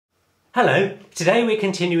Hello, today we're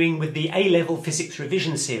continuing with the A-Level Physics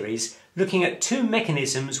Revision series looking at two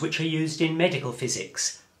mechanisms which are used in medical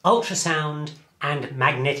physics, ultrasound and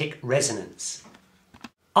magnetic resonance.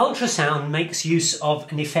 Ultrasound makes use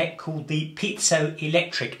of an effect called the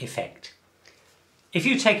piezoelectric effect. If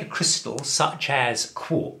you take a crystal such as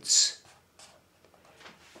quartz,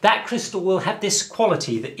 that crystal will have this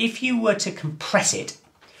quality that if you were to compress it,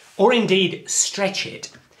 or indeed stretch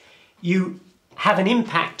it, you have an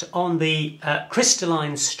impact on the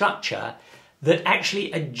crystalline structure that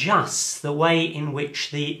actually adjusts the way in which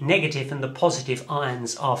the negative and the positive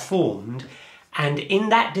ions are formed, and in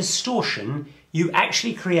that distortion you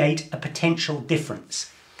actually create a potential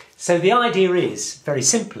difference. So the idea is, very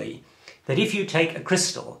simply, that if you take a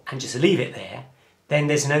crystal and just leave it there, then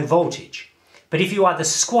there's no voltage. But if you either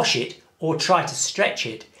squash it or try to stretch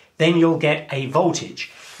it, then you'll get a voltage.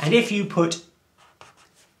 And if you put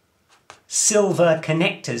silver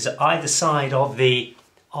connectors at either side of the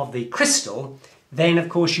crystal, then of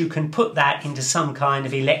course you can put that into some kind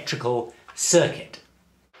of electrical circuit.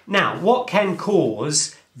 Now, what can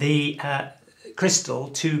cause the crystal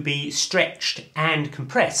to be stretched and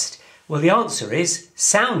compressed? Well, the answer is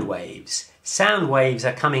sound waves. Sound waves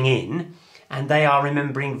are coming in and they are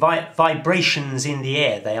remembering vibrations in the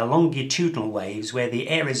air. They are longitudinal waves where the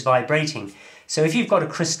air is vibrating. So if you've got a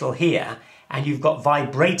crystal here and you've got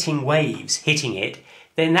vibrating waves hitting it,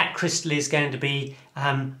 then that crystal is going to be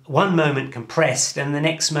one moment compressed and the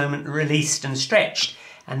next moment released and stretched.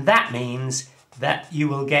 And that means that you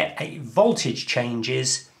will get a voltage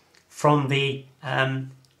changes from the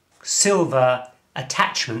silver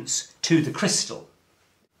attachments to the crystal.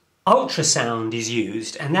 Ultrasound is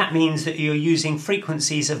used, and that means that you're using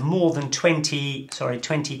frequencies of more than 20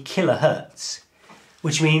 kilohertz.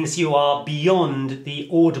 Which means you are beyond the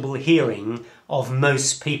audible hearing of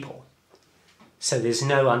most people. So there's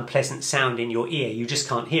no unpleasant sound in your ear, you just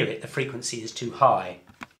can't hear it, the frequency is too high.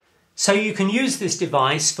 So you can use this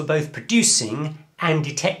device for both producing and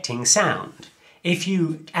detecting sound. If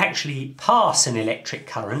you actually pass an electric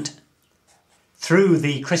current through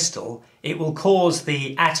the crystal, it will cause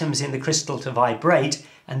the atoms in the crystal to vibrate,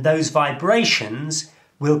 and those vibrations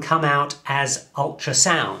will come out as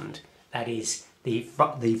ultrasound. That is, the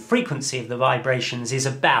frequency of the vibrations is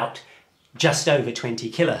about just over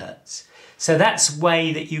 20 kilohertz. So that's a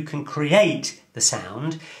way that you can create the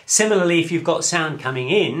sound. Similarly, if you've got sound coming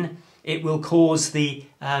in, it will cause the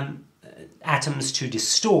atoms to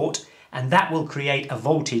distort, and that will create a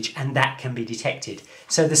voltage, and that can be detected.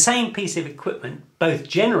 So the same piece of equipment both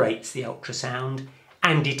generates the ultrasound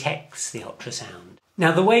and detects the ultrasound.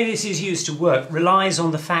 Now, the way this is used to work relies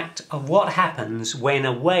on the fact of what happens when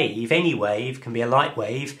a wave, any wave, can be a light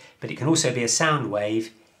wave, but it can also be a sound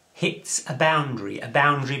wave, hits a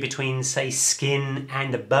boundary between, say, skin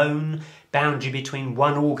and a bone, boundary between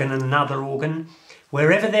one organ and another organ.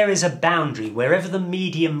 Wherever there is a boundary, wherever the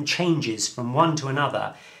medium changes from one to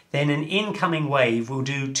another, then an incoming wave will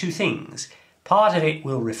do two things. Part of it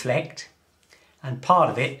will reflect, and part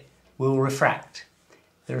of it will refract.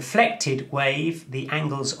 The reflected wave, the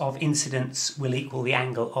angles of incidence will equal the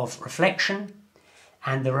angle of reflection,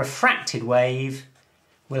 and the refracted wave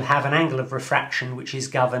will have an angle of refraction which is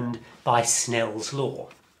governed by Snell's law.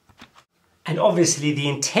 And obviously the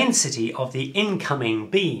intensity of the incoming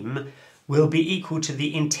beam will be equal to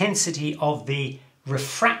the intensity of the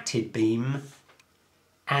refracted beam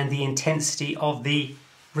and the intensity of the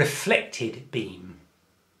reflected beam.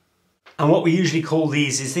 And what we usually call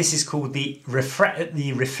these is, this is called the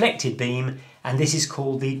reflected beam, and this is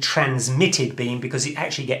called the transmitted beam because it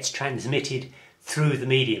actually gets transmitted through the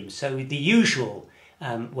medium. So the usual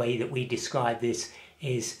way that we describe this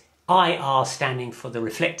is IR standing for the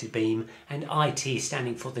reflected beam and IT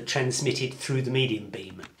standing for the transmitted through the medium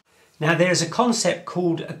beam. Now there's a concept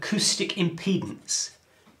called acoustic impedance,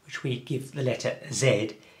 which we give the letter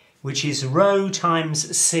Z, which is rho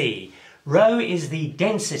times C. Rho is the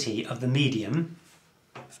density of the medium,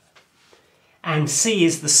 and C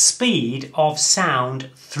is the speed of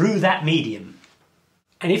sound through that medium.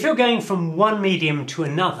 And if you're going from one medium to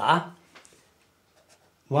another,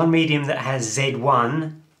 one medium that has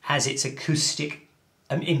Z1 as its acoustic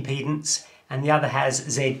impedance and the other has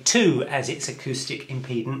Z2 as its acoustic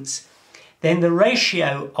impedance, then the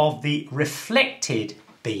ratio of the reflected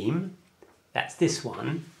beam, that's this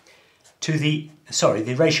one, to the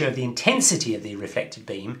ratio of the intensity of the reflected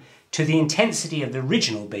beam to the intensity of the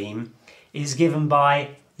original beam is given by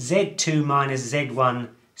Z2 minus Z1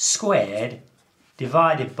 squared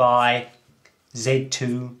divided by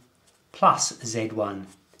Z2 plus Z1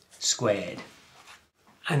 squared.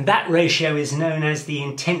 And that ratio is known as the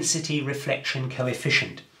intensity reflection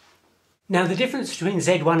coefficient. Now the difference between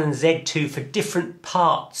Z1 and Z2 for different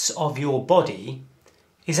parts of your body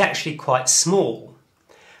is actually quite small,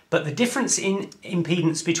 but the difference in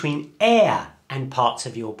impedance between air and parts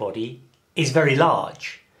of your body is very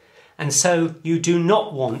large. And so you do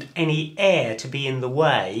not want any air to be in the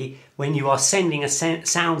way when you are sending a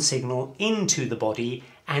sound signal into the body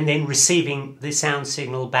and then receiving the sound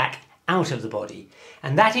signal back out of the body.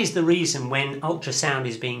 And that is the reason when ultrasound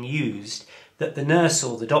is being used that the nurse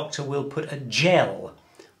or the doctor will put a gel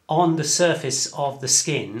on the surface of the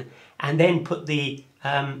skin and then put the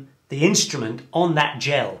instrument on that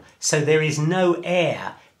gel, so there is no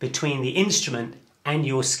air between the instrument and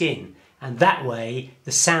your skin, and that way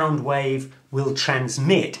the sound wave will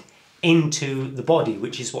transmit into the body,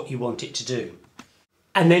 which is what you want it to do.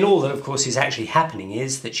 And then all that of course is actually happening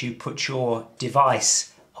is that you put your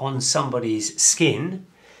device on somebody's skin.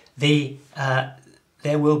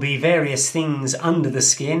 There will be various things under the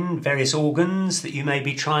skin, various organs that you may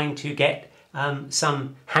be trying to get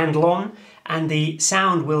some handle on, and the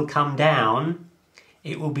sound will come down.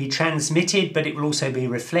 It will be transmitted, but it will also be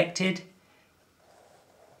reflected,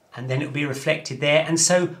 and then it will be reflected there. And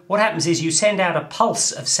so what happens is you send out a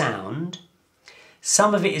pulse of sound.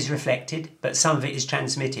 Some of it is reflected, but some of it is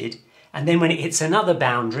transmitted. And then when it hits another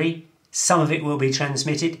boundary, some of it will be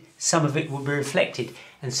transmitted, some of it will be reflected.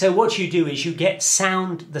 And so what you do is you get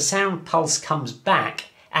sound, the sound pulse comes back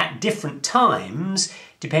at different times,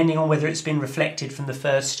 depending on whether it's been reflected from the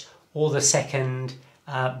first or the second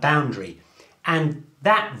boundary. And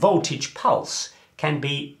that voltage pulse can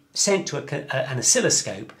be sent to an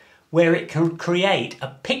oscilloscope, where it can create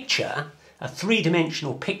a picture, a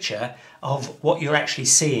three-dimensional picture of what you're actually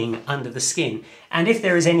seeing under the skin. And if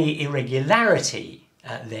there is any irregularity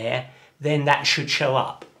there, then that should show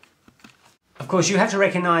up. Of course, you have to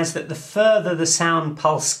recognise that the further the sound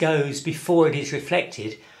pulse goes before it is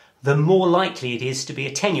reflected, the more likely it is to be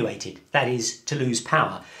attenuated, that is, to lose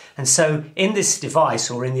power. And so in this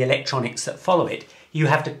device, or in the electronics that follow it, you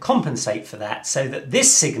have to compensate for that so that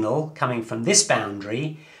this signal coming from this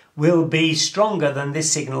boundary will be stronger than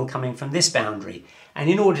this signal coming from this boundary. And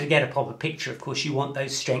in order to get a proper picture, of course, you want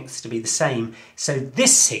those strengths to be the same. So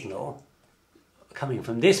this signal coming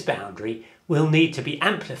from this boundary will need to be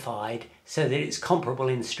amplified so that it's comparable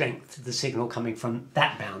in strength to the signal coming from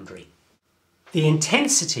that boundary. The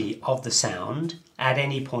intensity of the sound at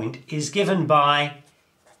any point is given by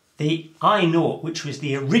the I0, which was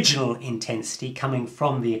the original intensity coming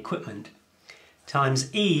from the equipment,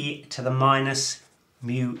 times e to the minus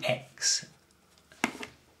mu x.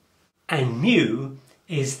 And mu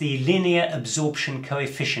is the linear absorption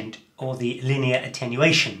coefficient, or the linear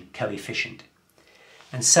attenuation coefficient.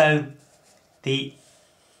 And so the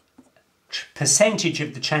percentage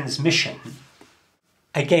of the transmission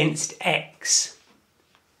against x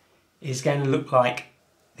is going to look like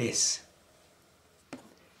this.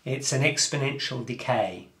 It's an exponential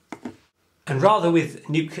decay. And rather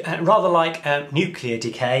like nuclear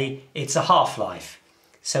decay, it's a half-life.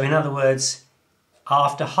 So in other words,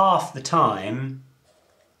 after half the time,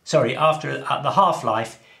 after the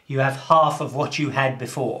half-life, you have half of what you had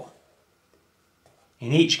before.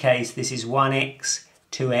 In each case, this is 1x,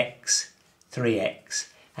 2x, 3x.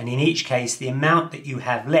 And in each case, the amount that you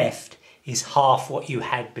have left is half what you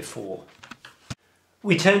had before.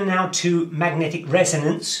 We turn now to magnetic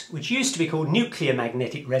resonance, which used to be called nuclear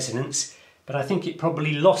magnetic resonance, but I think it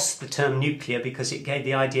probably lost the term nuclear because it gave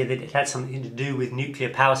the idea that it had something to do with nuclear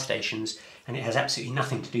power stations, and it has absolutely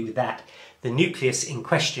nothing to do with that. The nucleus in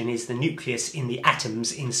question is the nucleus in the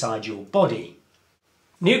atoms inside your body.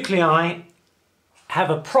 Nuclei have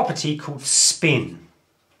a property called spin.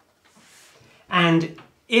 And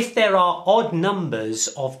if there are odd numbers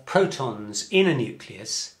of protons in a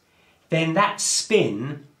nucleus, then that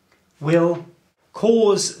spin will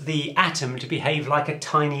cause the atom to behave like a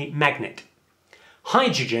tiny magnet.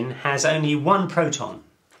 Hydrogen has only one proton,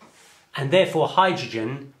 and therefore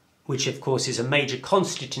hydrogen, which of course is a major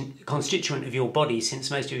constituent of your body, since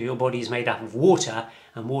most of your body is made up of water,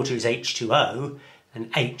 and water is H2O, and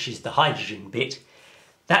H is the hydrogen bit,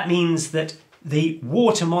 that means that the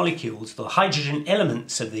water molecules, the hydrogen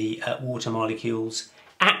elements of the water molecules,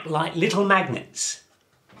 act like little magnets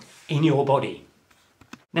in your body.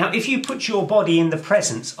 Now, if you put your body in the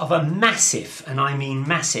presence of a massive, and I mean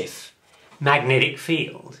massive, magnetic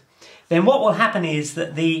field, then what will happen is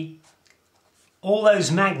that all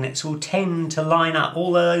those magnets will tend to line up,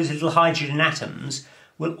 all those little hydrogen atoms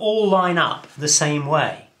will all line up the same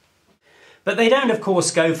way. But they don't, of course,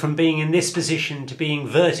 go from being in this position to being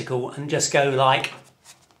vertical and just go like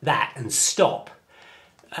that and stop.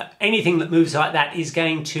 anything that moves like that is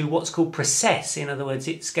going to what's called precess. In other words,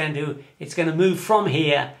 it's going to move from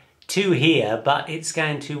here to here, but it's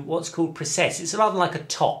going to what's called precess. It's rather like a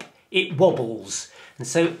top. It wobbles. And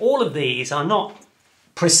so all of these are not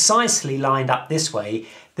precisely lined up this way.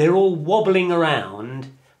 They're all wobbling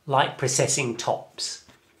around like precessing tops.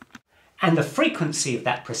 And the frequency of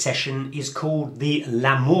that precession is called the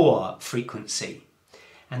l'amour frequency.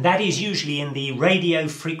 And that is usually in the radio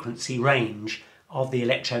frequency range of the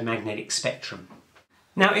electromagnetic spectrum.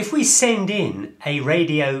 Now, if we send in a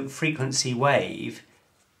radio frequency wave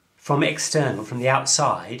from external, from the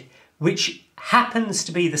outside, which happens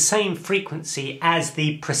to be the same frequency as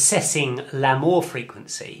the precessing l'amour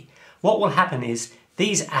frequency, what will happen is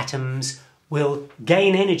these atoms will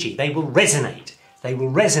gain energy. They will resonate. They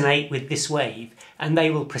will resonate with this wave, and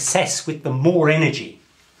they will precess with the more energy.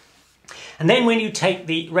 And then when you take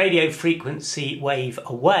the radio frequency wave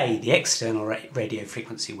away, the external radio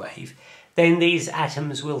frequency wave, then these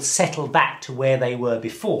atoms will settle back to where they were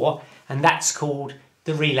before, and that's called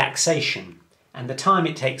the relaxation. And the time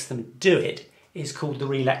it takes them to do it is called the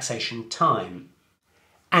relaxation time.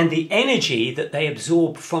 And the energy that they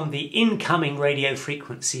absorb from the incoming radio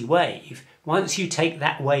frequency wave, once you take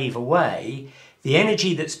that wave away, the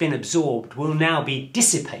energy that's been absorbed will now be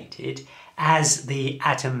dissipated as the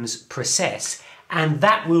atoms precess, and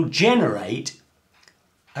that will generate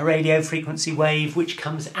a radio frequency wave which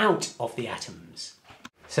comes out of the atoms.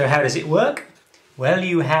 So how does it work? Well,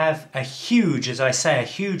 you have a huge, as I say, a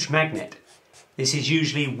huge magnet. This is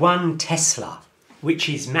usually 1 Tesla, which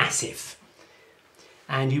is massive.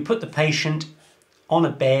 And you put the patient on a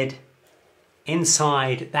bed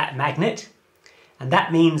inside that magnet, and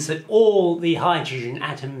that means that all the hydrogen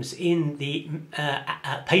atoms in the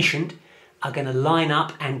patient are going to line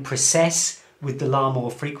up and precess with the l'amour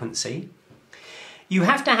frequency. You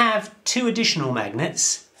have to have 2 additional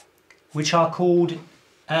magnets, which are called,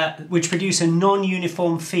 which produce a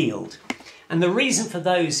non-uniform field. And the reason for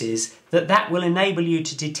those is that that will enable you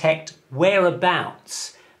to detect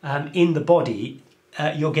whereabouts in the body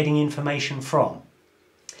you're getting information from.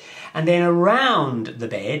 And then around the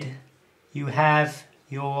bed, you have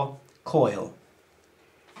your coil.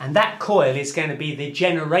 And that coil is going to be the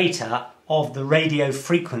generator of the radio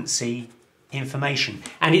frequency information.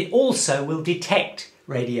 And it also will detect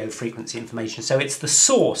radio frequency information. So it's the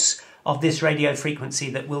source of this radio frequency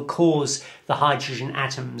that will cause the hydrogen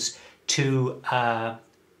atoms to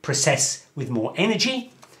precess with more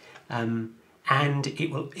energy. And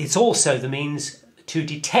it's also the means to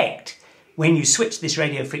detect when you switch this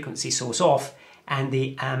radio frequency source off and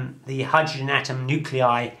the hydrogen atom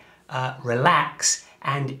nuclei relax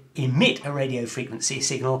and emit a radio frequency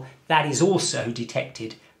signal, that is also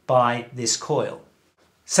detected by this coil.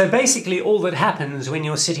 So basically all that happens when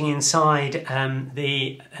you're sitting inside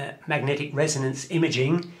the magnetic resonance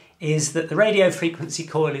imaging is that the radio frequency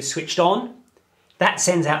coil is switched on, that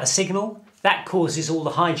sends out a signal, that causes all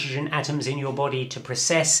the hydrogen atoms in your body to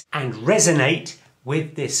precess and resonate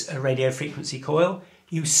with this radio frequency coil.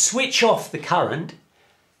 You switch off the current,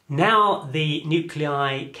 now the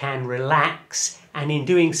nuclei can relax, and in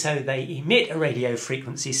doing so they emit a radio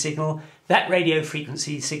frequency signal. That radio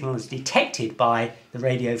frequency signal is detected by the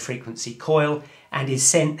radio frequency coil and is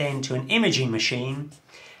sent then to an imaging machine.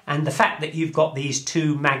 And the fact that you've got these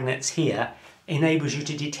 2 magnets here enables you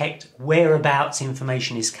to detect whereabouts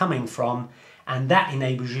information is coming from, and that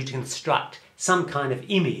enables you to construct some kind of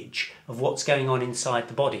image of what's going on inside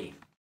the body.